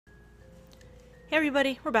Hey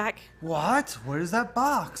everybody, we're back. What? Where's that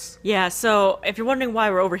box? Yeah, so if you're wondering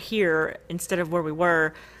why we're over here instead of where we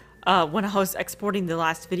were, when I was exporting the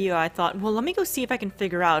last video, I thought, well, let me go see if I can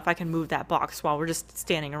figure out if I can move that box while we're just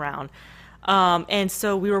standing around. And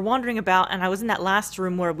so we were wandering about, and I was in that last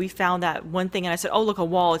room where we found that one thing, and I said, oh, look, a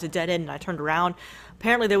wall, it's a dead end, and I turned around.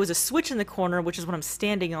 Apparently there was a switch in the corner, which is what I'm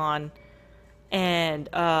standing on, and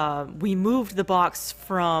we moved the box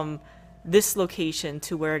from this location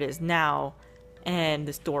to where it is now, and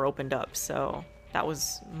this door opened up, so that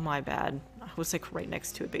was my bad. I was like right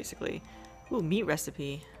next to it, basically. Ooh, meat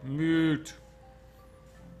recipe. Meat.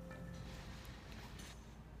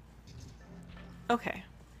 Okay.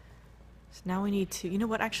 So now we need to, you know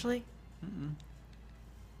what, actually?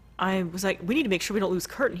 I was like, we need to make sure we don't lose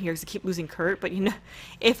Kurt in here, because I keep losing Kurt, but you know,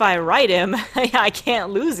 if I write him, I can't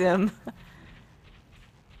lose him.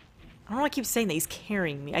 I don't know why I keep saying that he's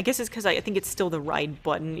carrying me. I guess it's because I think it's still the ride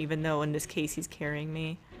button, even though in this case he's carrying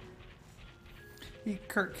me.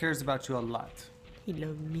 Kurt cares about you a lot. He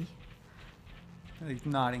loves me. He's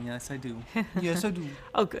nodding. Yes, I do. Yes, I do.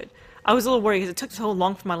 Oh, good. I was a little worried because it took so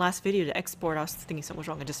long for my last video to export. I was thinking something was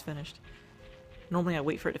wrong. I just finished. Normally I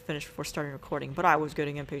wait for it to finish before starting recording, but I was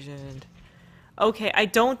getting impatient. Okay, I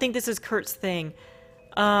don't think this is Kurt's thing.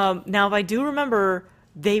 Now, if I do remember,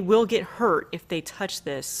 they will get hurt if they touch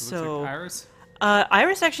this. So, Looks like Iris.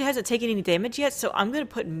 Iris actually hasn't taken any damage yet, so I'm gonna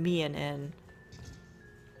put Mian in.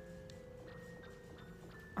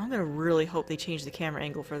 I'm gonna really hope they change the camera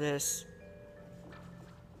angle for this.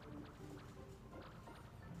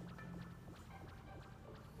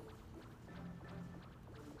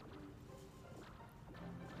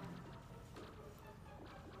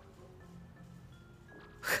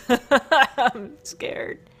 I'm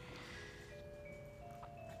scared.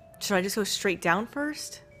 Should I just go straight down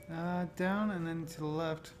first? Down and then to the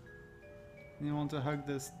left. You want to hug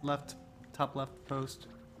this top left post.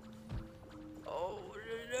 Oh,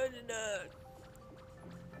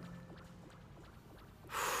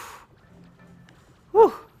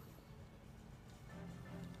 Whew.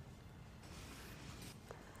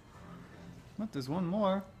 What? There's one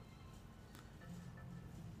more.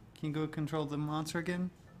 Can you go control the monster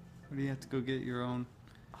again? Or do you have to go get your own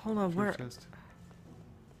Hold on, where? chest?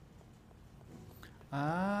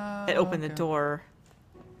 Ah, It opened okay. the door.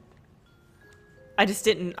 I just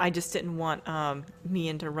didn't want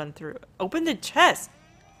Mian to run through. Open the chest.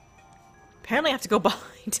 Apparently I have to go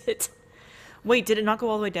behind it. Wait, did it not go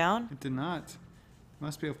all the way down? It did not.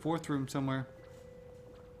 Must be a fourth room somewhere.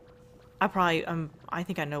 I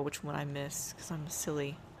think I know which one I missed because I'm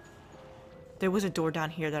silly. There was a door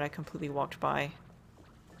down here that I completely walked by.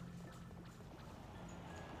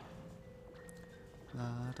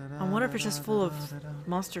 I wonder if it's just full of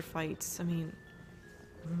monster fights. I mean,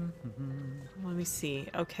 let me see.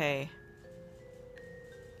 Okay.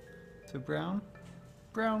 So brown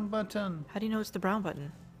button. How do you know it's the brown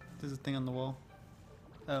button? There's a thing on the wall.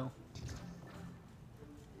 Oh.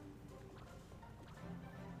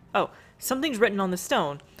 Oh, something's written on the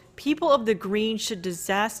stone. People of the green should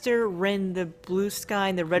disaster rend the blue sky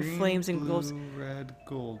and the red Green, flames and blue, glows. red,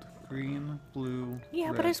 gold. Green, blue, Yeah,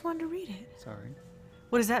 red. but I just wanted to read it. Sorry.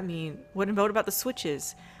 What does that mean? What about the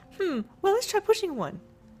switches? Well, let's try pushing one.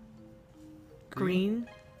 Green.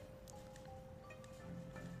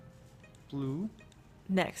 Blue.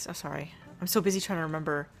 Next. Oh, sorry. I'm so busy trying to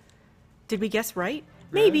remember. Did we guess right?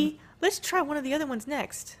 Red. Maybe. Let's try one of the other ones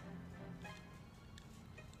next.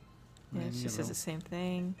 Yeah, And she says yellow. the same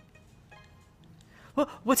thing.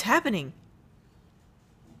 What's happening?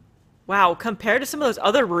 Wow, compared to some of those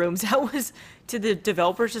other rooms, that was... Did the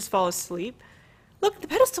developers just fall asleep? Look, the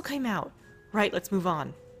pedestal came out. Right, let's move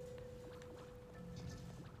on.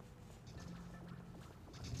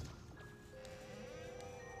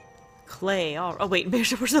 Clay. Oh, wait, maybe I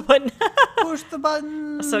should push the button. Push the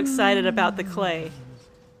button. I'm so excited about the clay.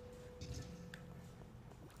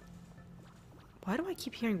 Why do I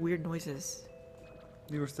keep hearing weird noises?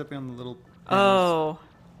 You were stepping on the little. Oh.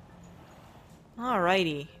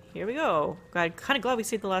 Alrighty. Here we go. God, kind of glad we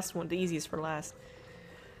saved the last one, the easiest for last.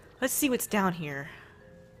 Let's see what's down here.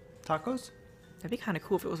 Tacos. That'd be kind of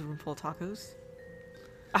cool if it was a room full of tacos.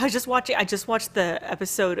 I just watched the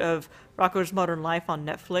episode of Rocko's Modern Life on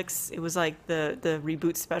Netflix. It was like the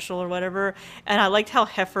reboot special or whatever. And I liked how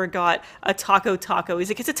Heifer got a taco. He's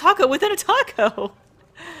like, it's a taco within a taco.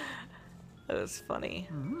 That was funny.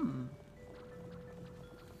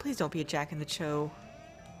 Please don't be a Jack in the Cho.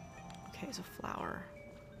 Okay, it's a flower.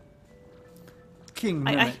 King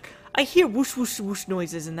Mimic. I hear whoosh whoosh whoosh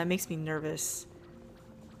noises and that makes me nervous.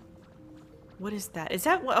 What is that? Is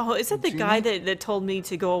that is that the guy that told me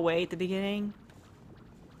to go away at the beginning?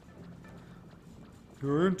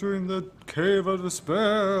 You're entering the cave of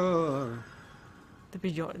despair.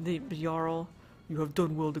 The Jarl, you have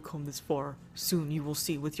done well to come this far. Soon you will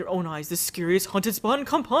see with your own eyes the scariest haunted spot in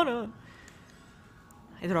Campana.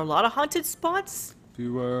 Are there a lot of haunted spots?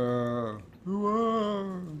 Beware.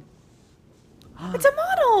 Beware. It's a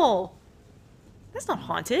model! That's not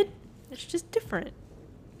haunted. It's just different.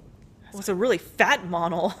 Oh, it's a really fat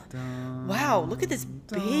model. Wow, look at this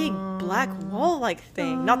big black wall-like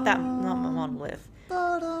thing. Not a monolith.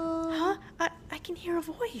 Huh? I can hear a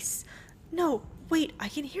voice. No, wait, I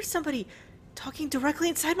can hear somebody talking directly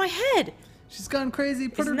inside my head. She's gone crazy.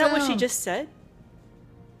 Put Isn't her that down. what she just said?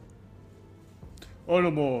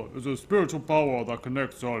 Anima is a spiritual power that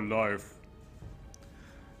connects all life.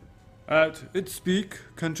 At its peak,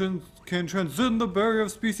 can transcend the barrier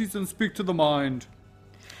of species and speak to the mind.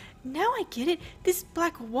 Now I get it. This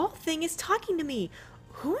black wall thing is talking to me.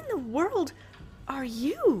 Who in the world are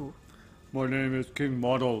you? My name is King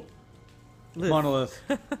Model. Monolith.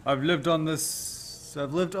 I've lived on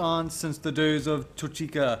since the days of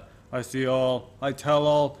Tochika. I see all, I tell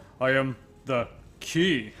all, I am the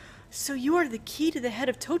key. So you are the key to the head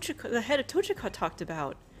of Tochika talked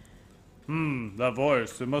about. That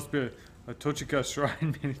voice, it must be a Tochika shrine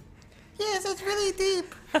meeting. Yes, it's really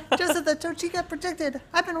deep. Just as the Tochika predicted.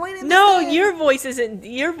 I've been waiting. No, this day. your voice isn't.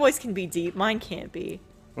 Your voice can be deep. Mine can't be.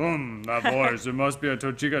 That voice, it must be a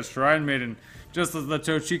Tochika shrine maiden. Just as the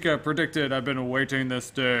Tochika predicted, I've been awaiting this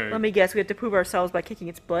day. Let me guess. We have to prove ourselves by kicking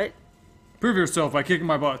its butt, Prove yourself by kicking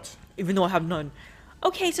my butt. even though I have none.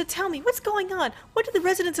 Okay, so tell me, what's going on? What do the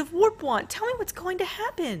residents of Warp want? Tell me what's going to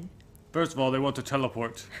happen. First of all, they want to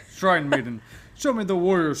teleport. Shrine maiden, show me the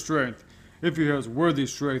warrior strength. If he has worthy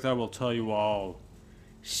strength, I will tell you all.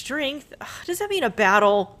 Strength? Ugh, does that mean a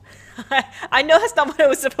battle? I know that's not what I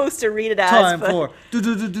was supposed to read it as. Time but for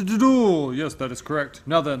duel. Yes, that is correct.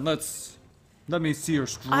 Now then, let me see your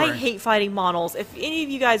strength. I hate fighting models. If any of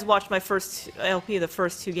you guys watched my first LP of the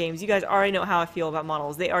first two games, you guys already know how I feel about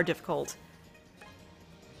models. They are difficult.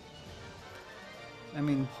 I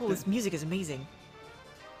mean, Oh, this music is amazing.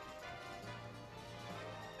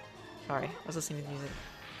 Sorry, I was listening to the music.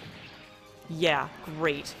 Yeah,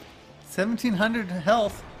 great. 1700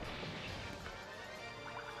 health.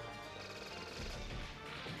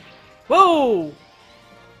 Whoa!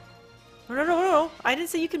 No. I didn't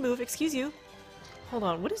say you can move. Excuse you. Hold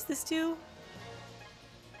on. What does this do?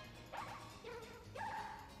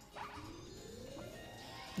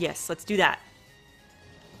 Yes, let's do that.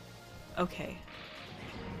 Okay.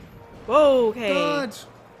 Whoa, okay. Dodge.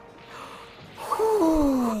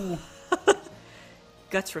 Whew.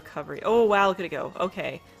 Guts recovery. Oh, wow, look at it go.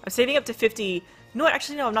 Okay. I'm saving up to 50. You know what?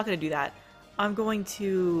 Actually, no, I'm not going to do that. I'm going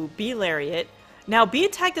to Bee Lariat. Now, Bee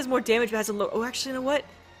Attack does more damage, but has a low... Oh, actually, you know what?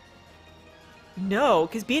 No,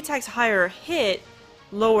 because Bee Attack's higher hit,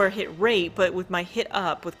 lower hit rate, but with my hit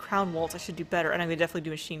up, with Crown Waltz, I should do better. And I'm going to definitely do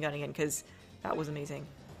Machine Gun again, because that was amazing.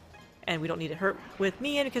 And we don't need to hurt with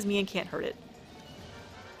Mian, because Mian can't hurt it.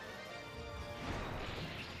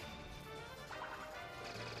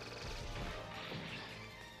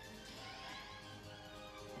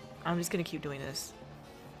 I'm just going to keep doing this.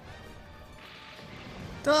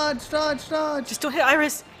 Dodge, dodge, dodge. Just don't hit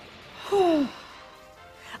Iris! I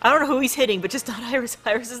don't know who he's hitting, but just not Iris.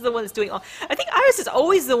 Iris is the one that's doing all... I think Iris is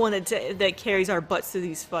always the one that carries our butts through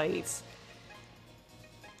these fights.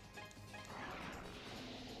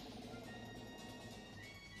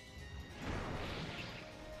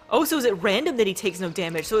 Oh, so is it random that he takes no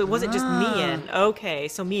damage? So it wasn't just Mian. Okay,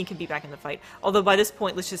 so Mian can be back in the fight. Although by this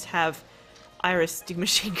point, let's just have Iris do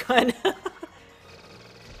Machine Gun.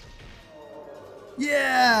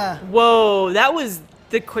 Yeah. Whoa, that was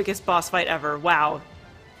the quickest boss fight ever. Wow.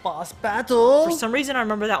 Boss battle. For some reason, I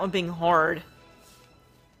remember that one being hard.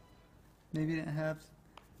 Maybe you didn't have.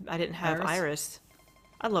 I didn't have Iris? Iris.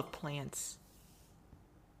 I love plants.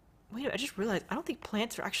 Wait a minute, I just realized I don't think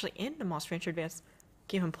plants are actually in the Moss Rancher Advanced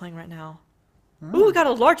game I'm playing right now. Ooh, we got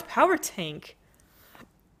a large power tank.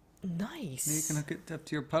 Nice. Maybe you can hook it up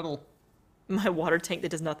to your puddle. My water tank that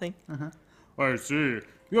does nothing. I see.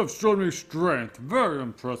 You have shown me strength. Very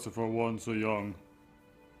impressive for one so young.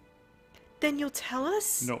 Then you'll tell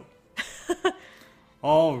us? No.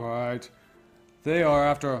 Alright. They are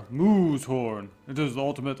after Moo's horn. It is the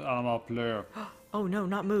ultimate Anima player. Oh no,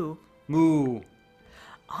 not Moo. Moo.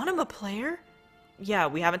 Anima player? Yeah,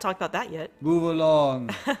 we haven't talked about that yet. Move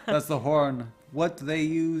along. That's the horn. What they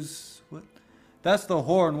use. What? That's the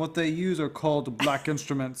horn. What they use are called black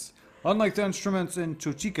instruments. Unlike the instruments in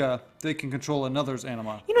Chochika, they can control another's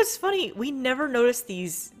anima. You know, it's funny. We never noticed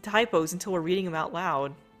these typos until we're reading them out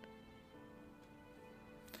loud.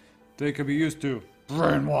 They can be used to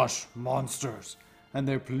brainwash monsters and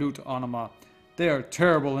they pollute anima. They are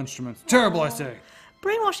terrible instruments. Terrible, I say.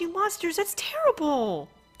 Brainwashing monsters, that's terrible.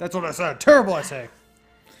 That's what I said. Terrible, I say.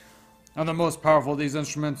 And the most powerful of these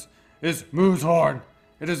instruments is Moo's horn.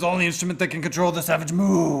 It is the only instrument that can control the savage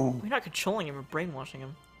Moo. We're not controlling him, we're brainwashing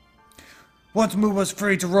him. Once Moo was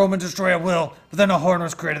free to roam and destroy at will, but then a horn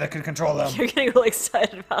was created that could control them. You're getting really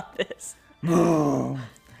excited about this. Moo.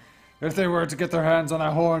 If they were to get their hands on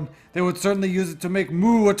that horn, they would certainly use it to make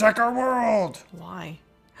Moo attack our world. Why?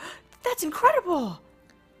 That's incredible.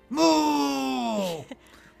 Moo!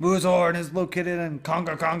 Moo's horn is located in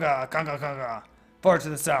Conga, far to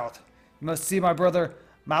the south. You must see my brother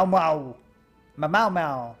Mau.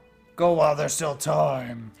 Go while there's still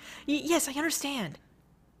time. Yes, I understand.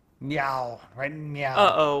 Meow, right? Meow.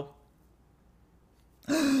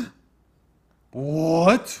 Uh-oh.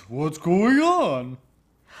 What? What's going on?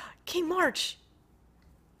 King March.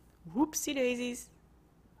 Whoopsie daisies.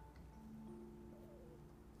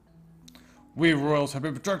 We royals have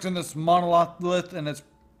been protecting this monolith and its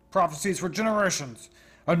prophecies for generations.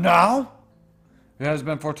 And now? It has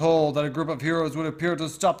been foretold that a group of heroes would appear to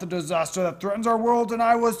stop the disaster that threatens our world, and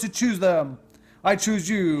I was to choose them. I choose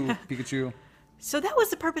you, Pikachu. So that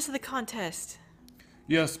was the purpose of the contest.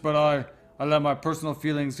 Yes, but I let my personal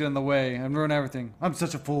feelings get in the way and ruin everything. I'm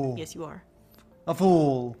such a fool. Yes, you are. A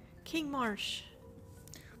fool. King Marsh.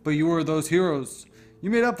 But you were those heroes.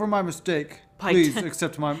 You made up for my mistake. By Please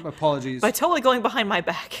accept my apologies. By totally going behind my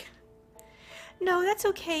back. No, that's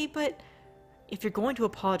okay, but if you're going to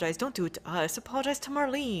apologize, don't do it to us. Apologize to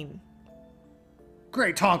Marlene.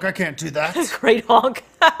 Great honk, I can't do that. Great honk.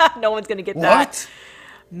 No one's gonna get that. What?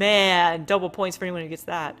 Man, double points for anyone who gets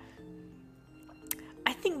that.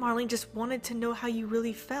 I think Marlene just wanted to know how you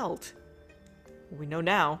really felt. We know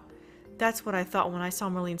now. That's what I thought when I saw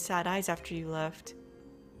Marlene's sad eyes after you left.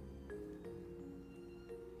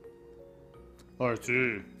 I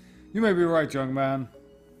see. You may be right, young man.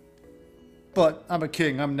 But I'm a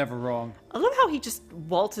king, I'm never wrong. I love how he just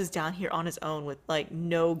waltzes down here on his own with, like,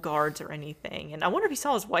 no guards or anything. And I wonder if he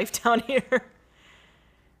saw his wife down here.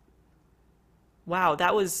 Wow,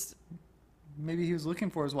 that was... Maybe he was looking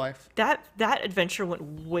for his wife. That adventure went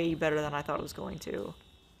way better than I thought it was going to.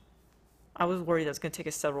 I was worried that it was going to take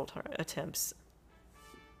us several attempts.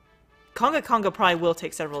 Conga probably will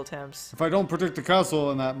take several attempts. If I don't protect the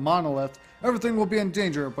castle and that monolith, everything will be in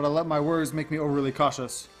danger, but I let my worries make me overly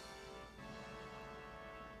cautious.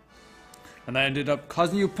 And I ended up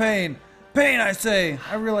causing you pain. Pain, I say!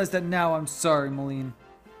 I realize that now. I'm sorry, Marlene.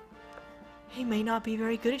 He may not be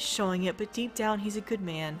very good at showing it, but deep down he's a good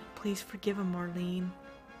man. Please forgive him, Marlene.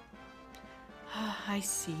 I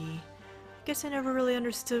see. Guess I never really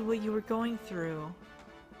understood what you were going through.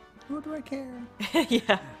 Who do I care?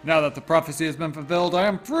 Yeah. Now that the prophecy has been fulfilled, I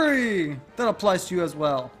am free! That applies to you as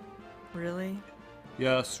well. Really?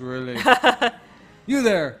 Yes, really. You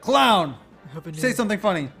there, clown! Say something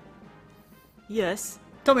funny. Yes.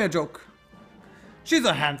 Tell me a joke. She's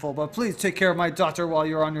a handful, but please take care of my daughter while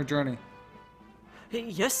you're on your journey.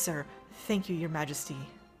 Yes, sir. Thank you, Your Majesty.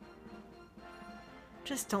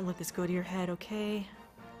 Just don't let this go to your head, okay?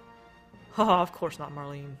 Oh, of course not,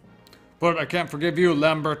 Marlene. But I can't forgive you,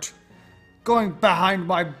 Lambert. Going behind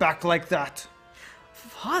my back like that.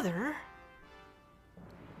 Father?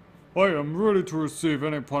 I am ready to receive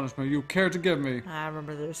any punishment you care to give me. I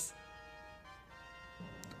remember this.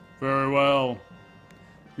 Very well.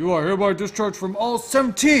 You are hereby discharged from all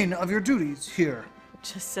 17 of your duties here.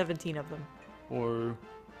 Just 17 of them. Or...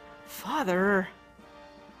 Father!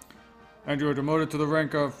 And you are demoted to the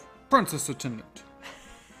rank of Princess Attendant.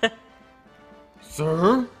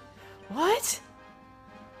 Sir? What?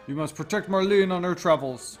 You must protect Marlene on her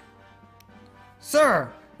travels.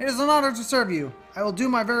 Sir, it is an honor to serve you. I will do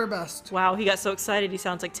my very best. Wow, he got so excited he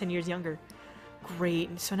sounds like 10 years younger.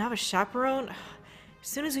 Great, so now I have a chaperone? As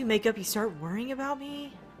soon as we make up, you start worrying about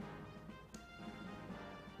me?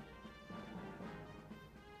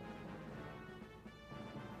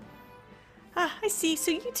 Ah, I see,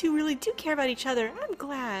 so you two really do care about each other. I'm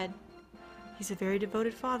glad. He's a very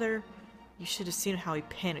devoted father. You should have seen how he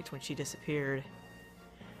panicked when she disappeared.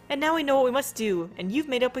 And now we know what we must do, and you've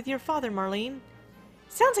made up with your father, Marlene.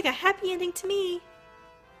 Sounds like a happy ending to me.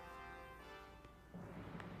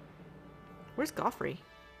 Where's Goffrey?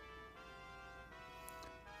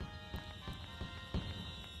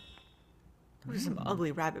 Those are some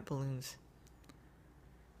ugly rabbit balloons.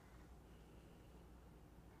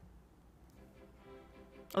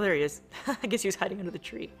 Oh, there he is. I guess he was hiding under the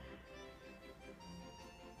tree.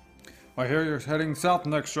 I hear you're heading south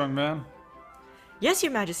next, young man. Yes,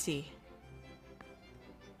 Your Majesty.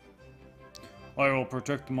 I will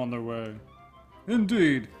protect them on their way.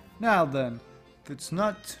 Indeed. Now then, It's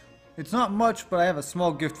not much, but I have a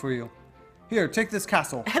small gift for you. Here, take this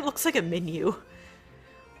castle. It looks like a menu.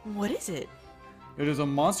 What is it? It is a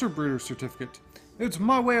monster breeder certificate. It's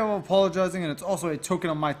my way of apologizing, and it's also a token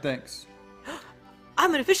of my thanks.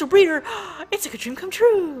 I'm an official breeder. It's like a dream come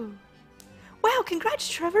true. Wow, congrats,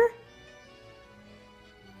 Trevor.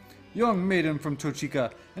 Young maiden from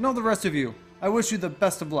Tochika, and all the rest of you, I wish you the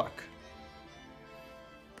best of luck.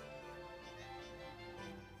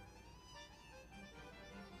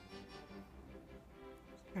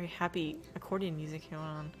 Very happy accordion music going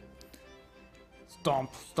on.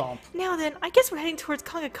 Stomp, stomp. Now then, I guess we're heading towards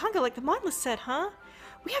Conga Conga like the model said, huh?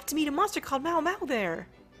 We have to meet a monster called Mao Mao there.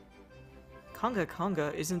 Conga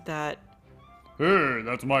Conga, isn't that... Hey,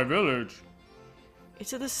 that's my village.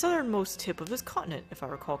 It's at the southernmost tip of this continent, if I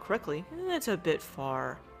recall correctly. It's a bit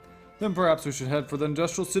far. Then perhaps we should head for the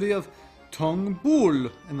industrial city of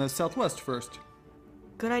Tongbul in the southwest first.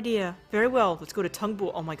 Good idea. Very well. Let's go to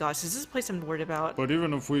Tungbul. Oh my gosh, is this a place I'm worried about? But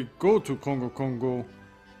even if we go to Congo,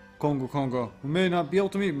 we may not be able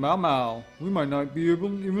to meet Mao Mao. We might not be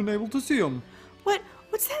even able to see him. What?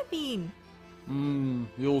 What's that mean?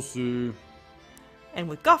 You'll see. And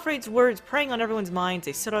with Goffred's words preying on everyone's minds,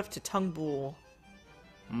 they set off to Tungbul.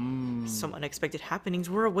 Some unexpected happenings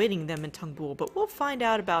were awaiting them in Tungbul, but we'll find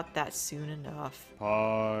out about that soon enough.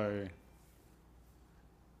 Pie.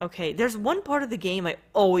 Okay, there's one part of the game I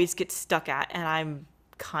always get stuck at, and I'm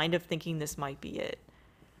kind of thinking this might be it.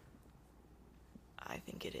 I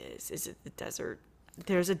think it is. Is it the desert?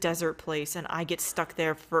 There's a desert place, and I get stuck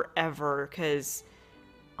there forever, because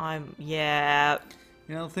yeah.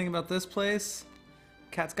 You know the thing about this place?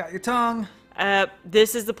 Cat's got your tongue.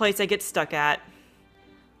 This is the place I get stuck at.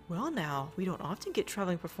 Well now, we don't often get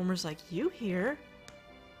traveling performers like you here.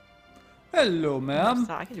 Hello, ma'am.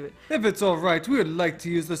 So I can do it. If it's alright, we would like to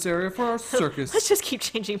use this area for our circus. Let's just keep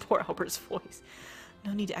changing poor Albert's voice.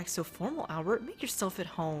 No need to act so formal, Albert. Make yourself at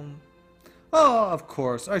home. Oh, of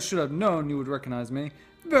course. I should have known you would recognize me.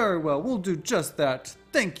 Very well, we'll do just that.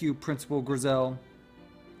 Thank you, Principal Grizel.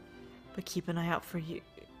 But keep an eye out for you.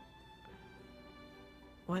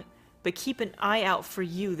 What? But keep an eye out for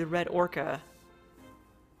you, the Red Orca.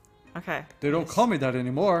 Okay. They don't call me that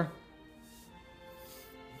anymore.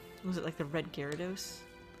 Was it like the Red Gyarados?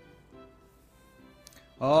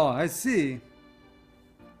 Oh, I see.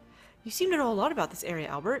 You seem to know a lot about this area,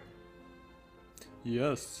 Albert.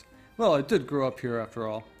 Yes. Well, I did grow up here after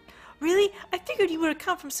all. Really? I figured you would have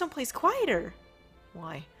come from someplace quieter.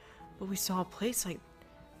 Why? But we saw a place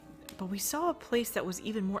that was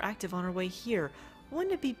even more active on our way here.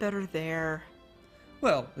 Wouldn't it be better there?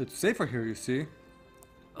 Well, it's safer here, you see.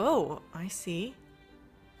 Oh, I see.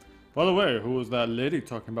 By the way, who was that lady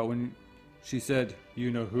talking about when She said,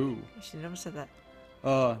 you know who. She never said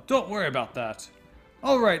that. Don't worry about that.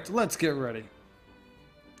 Alright, let's get ready.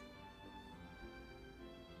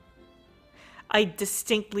 I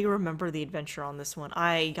distinctly remember the adventure on this one.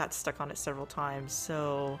 I got stuck on it several times,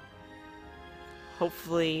 so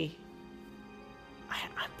hopefully...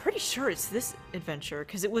 I'm pretty sure it's this adventure,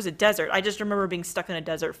 because it was a desert. I just remember being stuck in a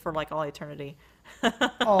desert for like all eternity.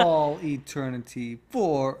 All eternity,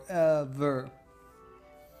 forever.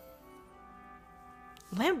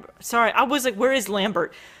 Sorry, I was like, where is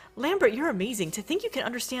Lambert? Lambert, you're amazing. To think you can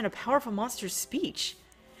understand a powerful monster's speech.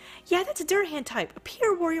 Yeah, that's a Durhan type, a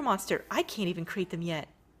pure warrior monster. I can't even create them yet.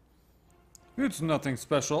 It's nothing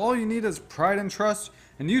special. All you need is pride and trust,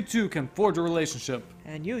 and you two can forge a relationship.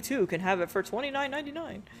 And you too can have it for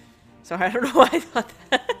 $29.99. Sorry, I don't know why I thought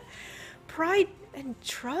that. Pride and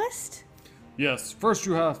trust? Yes, first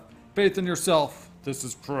you have faith in yourself. This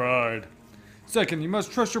is pride. Second, you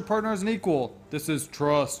must trust your partner as an equal. This is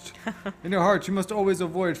trust. In your heart, you must always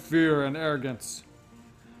avoid fear and arrogance.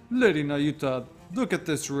 Lady Nayuta, look at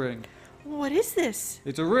this ring. What is this?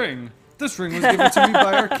 It's a ring. This ring was given to me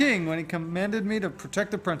by our king when he commanded me to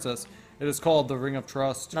protect the princess. It is called the Ring of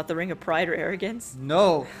Trust. Not the ring of pride or arrogance?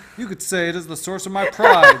 No, you could say it is the source of my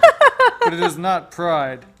pride, but it is not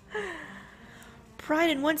pride.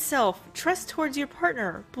 Pride in oneself, trust towards your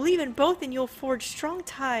partner, believe in both and you'll forge strong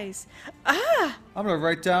ties. Ah! I'm gonna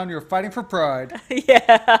write down you're fighting for pride.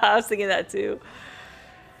 Yeah, I was thinking that too.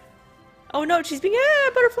 Oh no, she's being,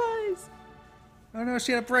 butterflies! Oh no,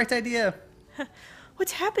 she had a bright idea.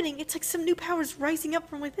 What's happening? It's like some new powers rising up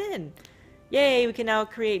from within. Yay, we can now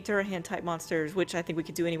create Durhan type monsters, which I think we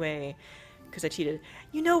could do anyway, because I cheated.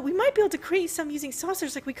 You know, we might be able to create some using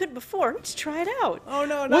saucers like we couldn't before. Let's try it out. Oh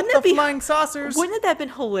no, not Wouldn't the flying saucers. Wouldn't that have been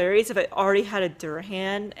hilarious if I already had a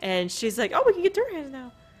Durhan and she's like, oh, we can get Durhans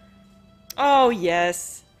now. Oh,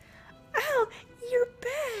 yes. Oh, you're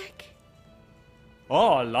back.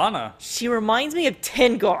 Oh, Lana. She reminds me of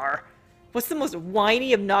Tengar. What's the most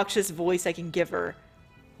whiny, obnoxious voice I can give her?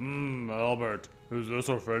 Albert, is this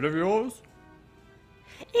a friend of yours?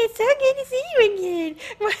 It's so good to see you again.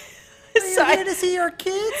 Are you here to see your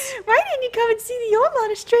kids? Why didn't you come and see the old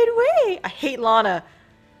Lana straight away? I hate Lana.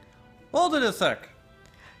 Hold it a sec.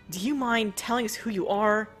 Do you mind telling us who you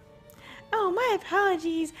are? Oh, my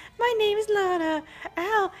apologies. My name is Lana.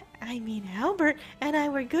 Albert, and I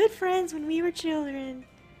were good friends when we were children.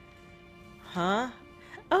 Huh?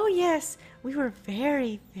 Oh, yes. We were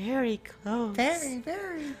very, very close. Very,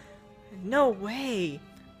 very. No way.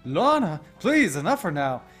 Lana, please, enough for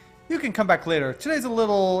now. You can come back later. Today's a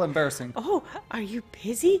little embarrassing. Oh, are you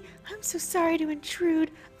busy? I'm so sorry to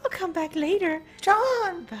intrude. I'll come back later.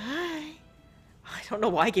 John! Bye. I don't know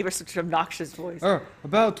why I gave her such an obnoxious voice.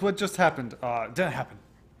 About what just happened. Didn't happen.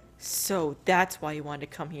 So that's why you wanted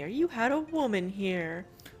to come here. You had a woman here.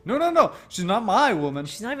 No. She's not my woman.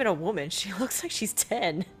 She's not even a woman. She looks like she's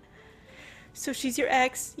 10. So she's your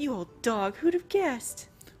ex? You old dog. Who'd have guessed?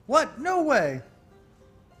 What? No way.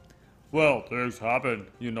 Well, things happen,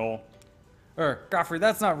 you know. Godfrey,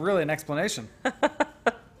 that's not really an explanation.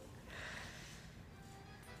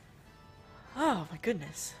 Oh, my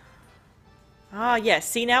goodness. Ah, yes.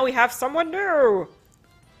 See, now we have someone new.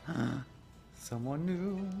 Someone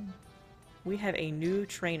new. We have a new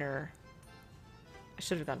trainer. I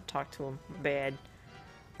should have gone to talk to him. Bad.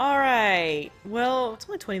 Alright. Well, it's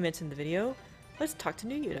only 20 minutes in the video. Let's talk to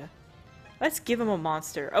New Yuta. Let's give him a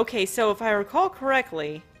monster. Okay, so if I recall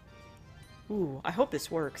correctly... Ooh, I hope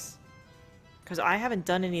this works. Because I haven't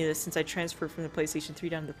done any of this since I transferred from the PlayStation 3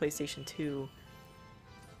 down to the PlayStation 2. You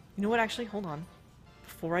know what, actually? Hold on.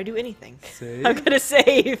 Before I do anything. Save? I'm gonna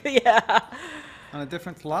save, yeah. On a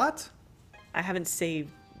different slot? I haven't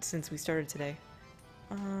saved since we started today.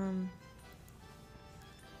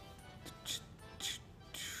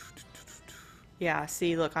 Yeah,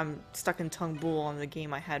 see, look, I'm stuck in Tung Bull on the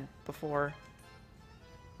game I had before.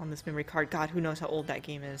 On this memory card. God, who knows how old that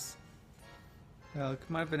game is. I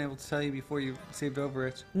might have been able to tell you before you saved over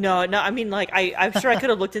it. No, I mean, like, I'm sure I could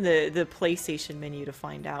have looked in the PlayStation menu to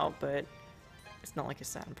find out, but it's not like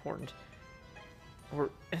it's that important. Or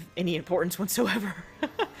of any importance whatsoever.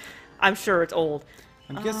 I'm sure it's old.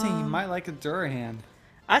 I'm guessing he might like a Durahan.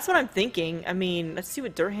 That's what I'm thinking. I mean, let's see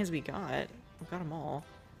what Durhans we got. We've got them all.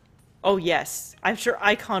 Oh, yes. I'm sure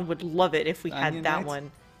Icon would love it if we had Onion that Knight?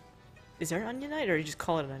 one. Is there an Onion Knight, or you just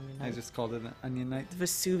call it an Onion Knight? I just called it an Onion Knight.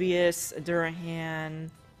 Vesuvius, a Durahan.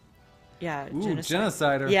 Yeah, Ooh,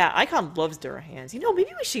 Genocider. Yeah, Icon loves Durahans. You know,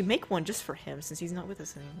 maybe we should make one just for him since he's not with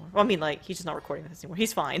us anymore. Well, I mean, like, he's just not recording with us anymore.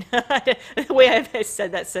 He's fine. The way I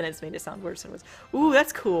said that sentence made it sound worse than it was. Ooh,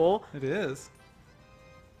 that's cool. It is.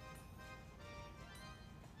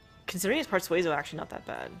 Considering his part Suezo, actually not that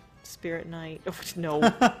bad. Spirit Knight. Oh, no.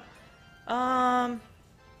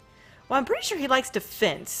 Well, I'm pretty sure he likes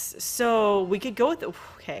defense, so we could go with...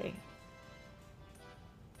 Okay.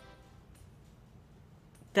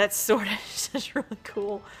 That sword is just really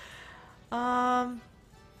cool. It's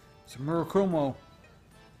a Murakumo.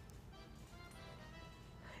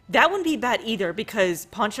 That wouldn't be bad either, because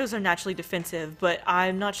ponchos are naturally defensive, but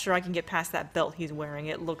I'm not sure I can get past that belt he's wearing.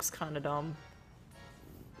 It looks kind of dumb.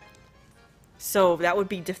 So that would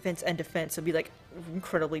be defense and defense. It'd be like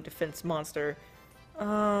incredibly defense monster.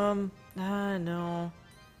 No.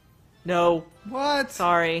 No. What?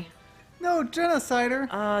 Sorry. No,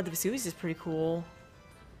 Genocider. The Vesuvius is pretty cool.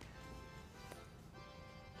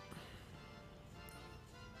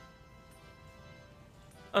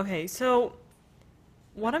 Okay, so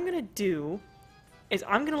what I'm gonna do is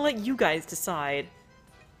I'm gonna let you guys decide.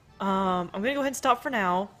 I'm gonna go ahead and stop for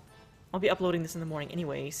now. I'll be uploading this in the morning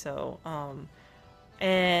anyway, so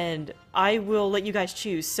and I will let you guys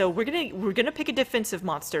choose. So we're gonna pick a defensive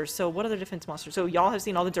monster. So what other defense monsters? So y'all have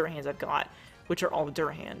seen all the Durahans I've got, which are all the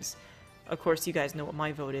Durahans. Of course, you guys know what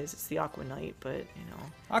my vote is. It's the Aqua Knight, but you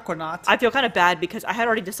know. Aquanaut. I feel kind of bad because I had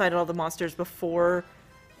already decided all the monsters before,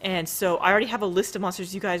 and so I already have a list of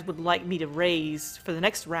monsters you guys would like me to raise for the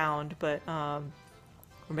next round, but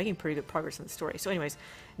we're making pretty good progress in the story. So anyways,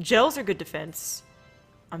 gels are good defense.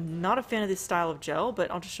 I'm not a fan of this style of gel, but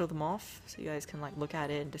I'll just show them off so you guys can like look at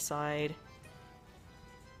it and decide.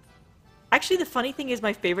 Actually, the funny thing is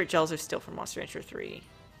my favorite gels are still from Monster Rancher 3.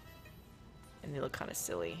 And they look kind of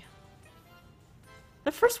silly.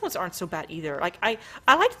 The first ones aren't so bad either. Like I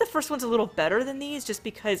liked the first ones a little better than these just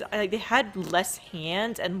because they had less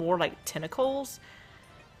hands and more like tentacles.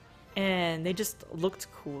 And they just looked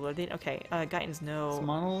cooler. Okay, Gaitans, no. Is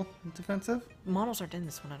Monol defensive? Models aren't in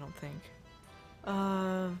this one, I don't think.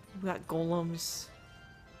 We got golems.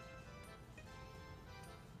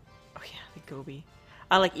 Oh yeah, the Gobi.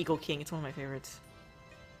 I like Eagle King. It's one of my favorites.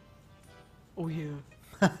 Oh yeah.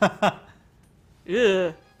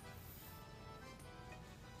 Ugh.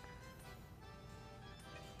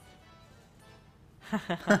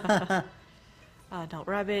 Not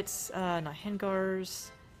rabbits, not hengars,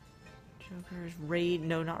 jokers,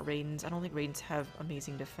 no, not raidens. I don't think raidens have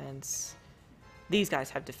amazing defense. These guys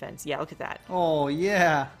have defense. Yeah, look at that. Oh,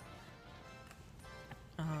 yeah.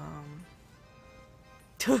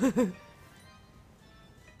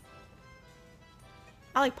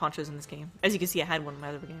 I like ponchos in this game. As you can see, I had one in my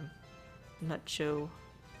other game. Nut show.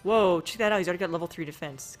 Whoa, check that out. He's already got level 3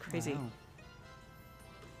 defense. Crazy. Wow.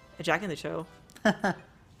 A Jack in the show.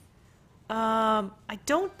 I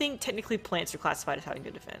don't think technically plants are classified as having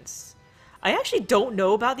good defense. I actually don't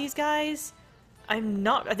know about these guys. I'm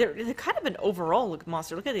not. They're kind of an overall look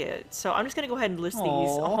monster. Look at it. So I'm just gonna go ahead and list these.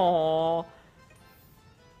 Aww.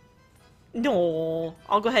 No,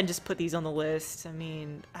 I'll go ahead and just put these on the list. I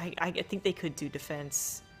mean, I think they could do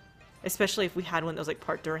defense, especially if we had one that was like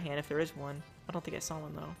part Durhan. If there is one, I don't think I saw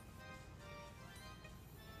one though.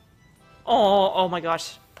 Oh my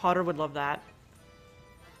gosh, Potter would love that.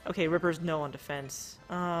 Okay, Rippers no on defense.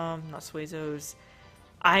 Not Suezos.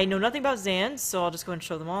 I know nothing about Zans, so I'll just go and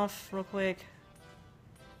show them off real quick.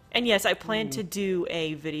 And yes, I plan to do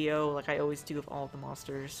a video like I always do of all of the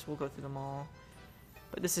monsters. We'll go through them all.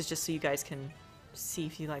 But this is just so you guys can see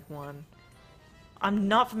if you like one. I'm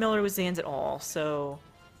not familiar with Zans at all, so...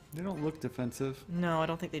 They don't look defensive. No, I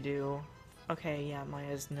don't think they do. Okay, yeah,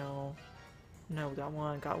 Maya's no. No, got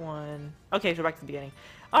one. Okay, so back to the beginning.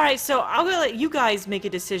 Alright, so I'm gonna let you guys make a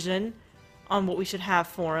decision on what we should have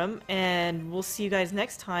for him, and we'll see you guys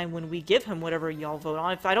next time when we give him whatever y'all vote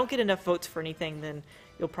on. If I don't get enough votes for anything, then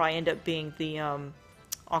you'll probably end up being the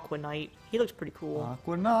Aqua Knight. He looks pretty cool.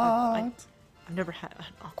 Aquanaut. I've never had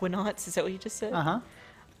Aquanauts. Is that what you just said? Uh-huh.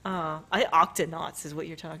 Octonauts is what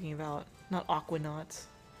you're talking about, not Aquanauts.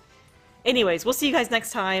 Anyways, we'll see you guys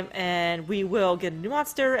next time, and we will get a new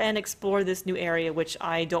monster and explore this new area, which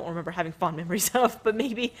I don't remember having fond memories of, but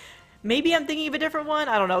maybe I'm thinking of a different one.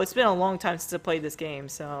 I don't know. It's been a long time since I played this game,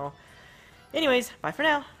 so... Anyways, bye for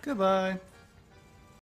now. Goodbye.